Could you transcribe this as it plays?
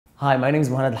Hi, my name is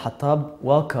Mohanad Al Hattab.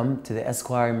 Welcome to the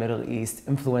Esquire Middle East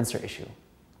Influencer Issue.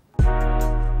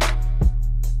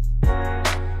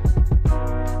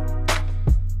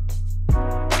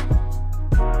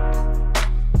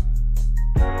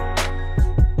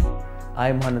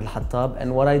 I'm Mohanad Al Hattab,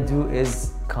 and what I do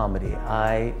is comedy.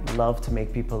 I love to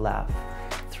make people laugh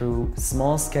through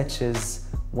small sketches,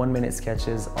 1-minute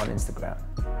sketches on Instagram.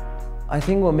 I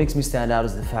think what makes me stand out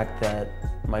is the fact that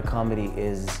my comedy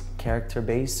is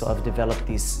character-based, so I've developed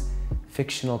these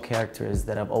fictional characters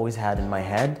that I've always had in my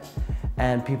head,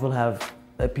 and people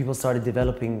started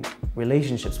developing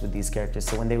relationships with these characters.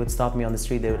 So when they would stop me on the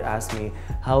street, they would ask me,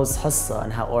 how's Hassa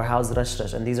and how's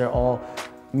Rash, and these are all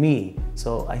me.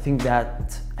 So I think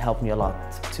that helped me a lot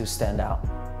to stand out.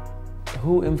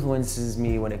 Who influences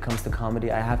me when it comes to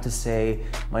comedy? I have to say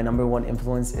my #1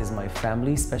 influence is my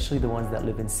family, especially the ones that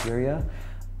live in Syria.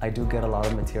 I do get a lot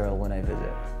of material when I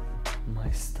visit.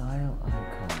 My style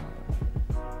icon.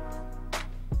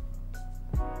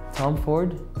 Tom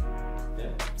Ford. Yeah.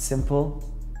 Simple,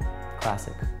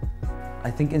 classic.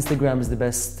 I think Instagram is the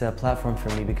best platform for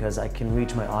me because I can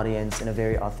reach my audience in a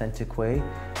very authentic way.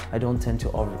 I don't tend to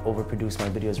overproduce my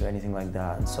videos or anything like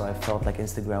that. And so I felt like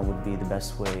Instagram would be the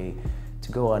best way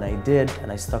to go, and I did,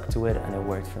 and I stuck to it, and it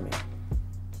worked for me.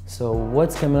 So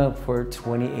what's coming up for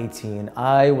 2018?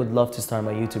 I would love to start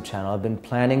my YouTube channel. I've been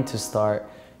planning to start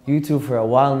YouTube for a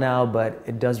while now, but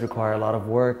it does require a lot of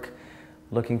work,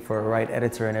 looking for a right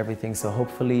editor and everything. So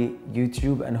hopefully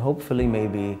YouTube, and hopefully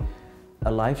maybe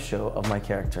a live show of my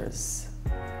characters.